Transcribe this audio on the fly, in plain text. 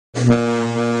Hey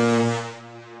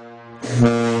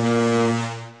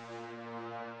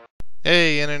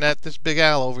Internet, this is Big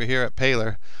Al over here at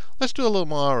Paler. Let's do a little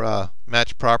more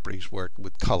match properties work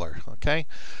with color, okay?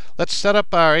 Let's set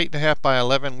up our 8.5 by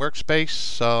 11 workspace.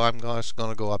 So I'm just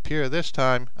going to go up here this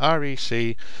time,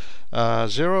 REC 0,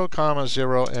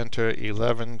 0, enter,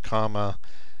 11,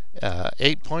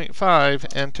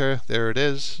 8.5, enter. There it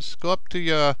is. Just go up to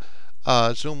your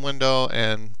zoom window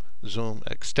and zoom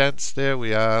extents. There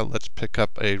we are. Let's pick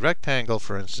up a rectangle,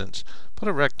 for instance. Put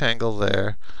a rectangle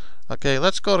there. Okay,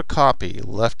 let's go to copy.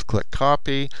 Left click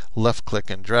copy, left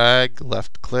click and drag,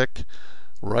 left click,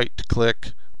 right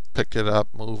click, pick it up,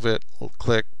 move it,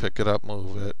 click, pick it up,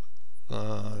 move it,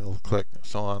 click,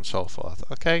 so on and so forth.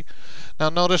 Okay, now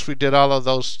notice we did all of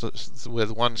those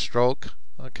with one stroke.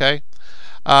 Okay,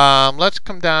 let's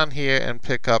come down here and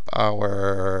pick up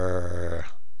our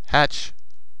hatch.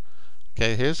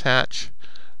 Okay, here's hatch.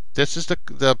 This is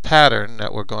the pattern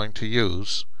that we're going to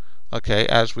use. Okay,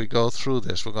 as we go through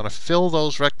this, we're going to fill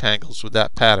those rectangles with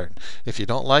that pattern. If you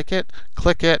don't like it,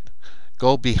 click it,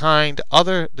 go behind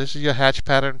other, this is your hatch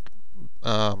pattern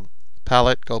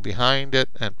palette, go behind it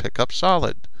and pick up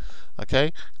solid.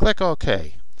 Okay, click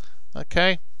OK.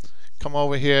 Okay, come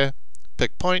over here,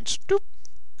 pick points, doop,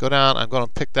 go down, I'm going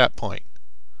to pick that point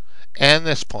and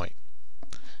this point.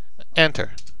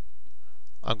 Enter.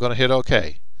 I'm going to hit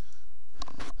OK.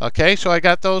 Okay, so I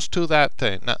got those two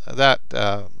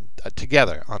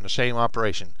together on the same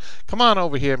operation. Come on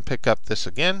over here and pick up this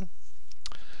again.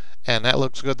 And that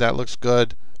looks good, that looks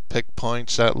good. Pick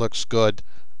points, that looks good.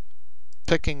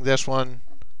 Picking this one.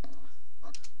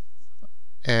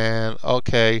 And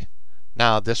okay.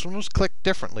 Now this one was clicked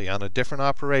differently on a different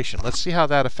operation. Let's see how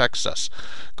that affects us.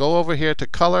 Go over here to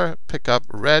color, pick up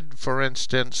red for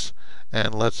instance,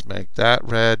 and let's make that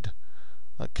red.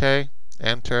 Okay,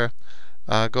 enter.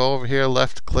 Go over here,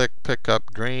 left click, pick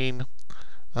up green.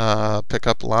 Pick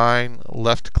up line,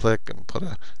 left click and put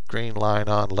a green line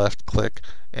on, left click,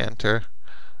 enter.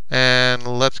 And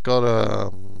let's go to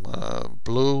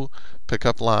blue, pick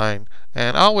up line,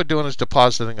 and all we're doing is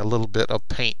depositing a little bit of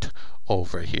paint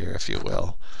over here, if you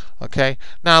will. Okay,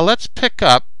 now let's pick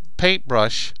up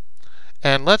paintbrush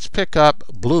and let's pick up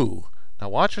blue. Now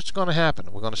watch what's going to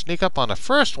happen. We're going to sneak up on the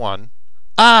first one.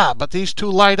 But these two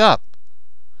light up.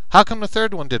 How come the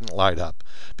third one didn't light up?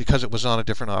 Because it was on a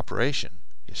different operation.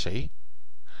 You see?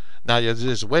 Now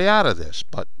there's a way out of this,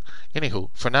 but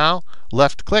anywho, for now,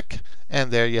 left click,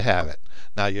 and there you have it.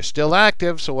 Now you're still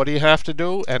active, so what do you have to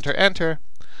do? Enter, enter.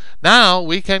 Now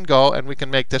we can go and we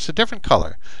can make this a different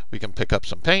color. We can pick up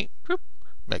some paint, whoop,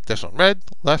 make this one red,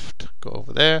 left, go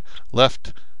over there,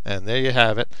 left, and there you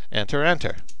have it. Enter,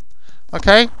 enter.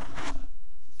 Okay?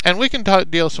 And we can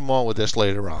deal some more with this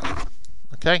later on.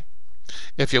 Okay?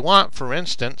 If you want, for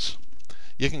instance,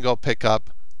 you can go pick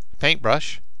up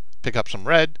paintbrush, pick up some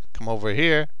red, come over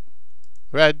here,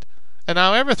 red, and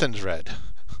now everything's red.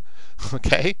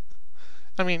 Okay?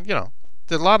 I mean, you know,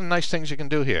 there's a lot of nice things you can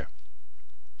do here.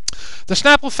 The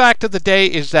Snapple fact of the day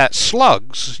is that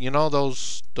slugs, you know,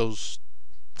 those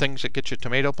things that get your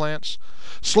tomato plants,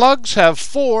 slugs have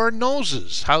 4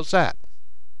 noses. How's that?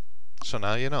 So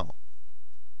now you know.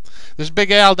 This is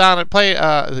Big Al down at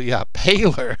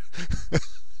Paler.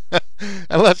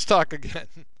 And let's talk again.